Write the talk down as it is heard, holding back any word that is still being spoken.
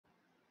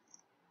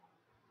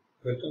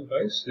Welcome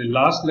guys. The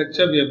last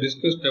lecture we have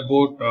discussed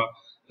about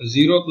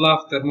zeroth law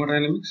of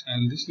thermodynamics,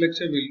 and this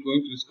lecture we are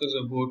going to discuss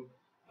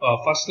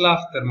about first law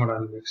of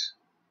thermodynamics.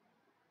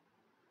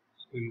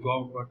 So we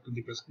will go back to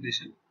the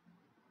presentation.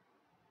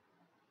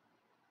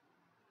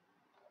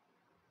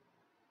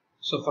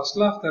 So first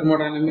law of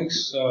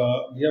thermodynamics,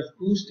 we have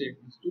two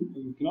statements.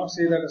 We cannot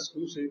say that as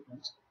two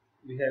statements.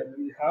 We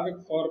have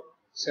it for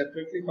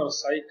separately for a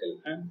cycle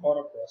and for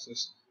a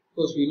process. Of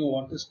course, we know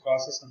what is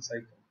process and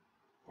cycle.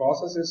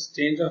 Process is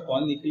change of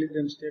one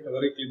equilibrium state,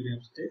 other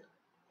equilibrium state,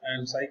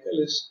 and cycle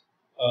is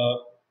a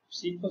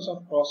sequence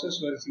of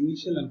process where its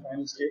initial and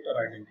final state are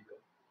identical.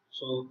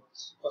 So,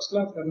 first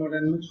law of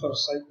thermodynamics for a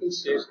cycle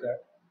says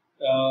that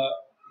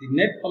the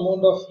net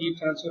amount of heat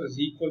transfer is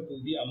equal to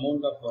the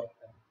amount of work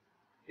done.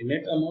 The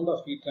net amount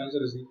of heat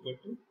transfer is equal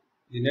to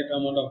the net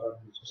amount of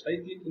work done. So,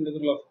 cyclic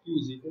integral of Q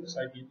is equal to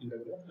cyclic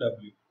integral of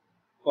W.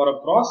 For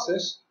a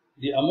process,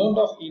 the amount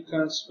of heat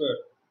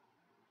transfer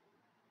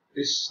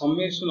is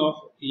summation of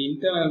the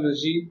internal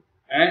energy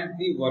and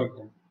the work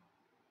done.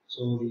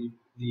 So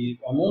the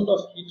amount of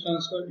heat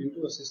transfer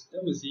into a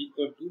system is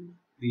equal to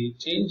the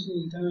change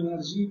in internal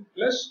energy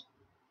plus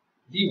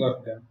the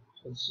work done.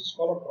 So this is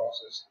for a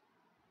process.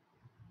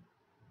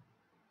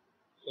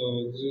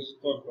 So this is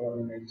for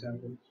an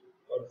example.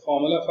 For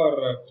formula for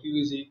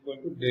Q is equal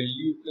to del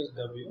U plus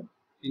W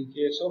in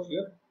case of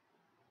your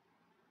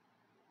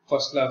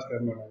first law of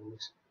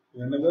thermodynamics.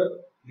 Whenever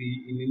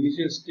in the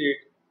initial state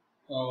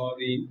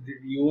the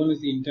U1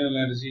 is the internal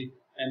energy,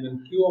 and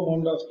when Q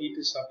amount of heat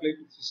is supplied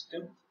to the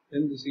system,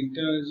 then this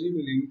internal energy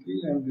will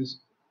increase and this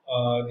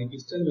the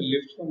piston will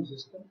lift from the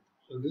system.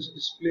 So this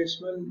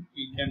displacement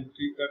we can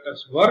treat that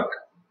as work,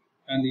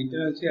 and the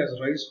internal energy has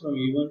rise from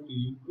U1 to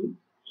U2.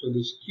 So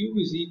this Q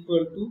is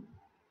equal to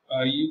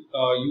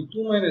U2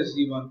 minus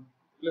U1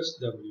 plus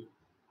W.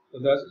 So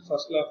that's the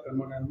first law of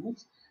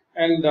thermodynamics,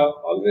 and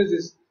always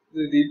is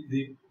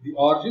the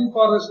origin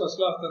for this first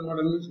law of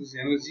thermodynamics is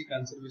energy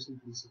conservation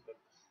principle.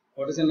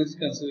 What is energy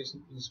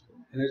conservation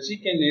principle? Energy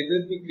can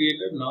neither be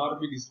created nor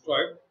be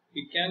destroyed.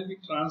 It can be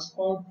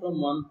transformed from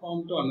one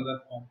form to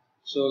another form.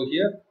 So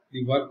here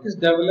the work is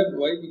developed.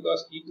 Why?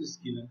 Because heat is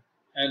given.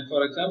 And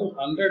for example,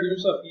 100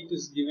 units of heat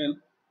is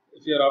given.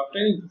 If you are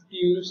obtaining 50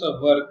 units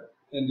of work,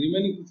 then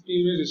remaining 50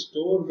 units is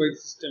stored by the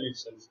system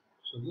itself.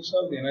 So this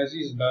how the energy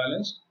is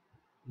balanced.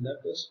 And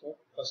that is what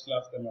first law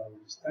of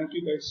thermodynamics. Thank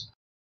you guys.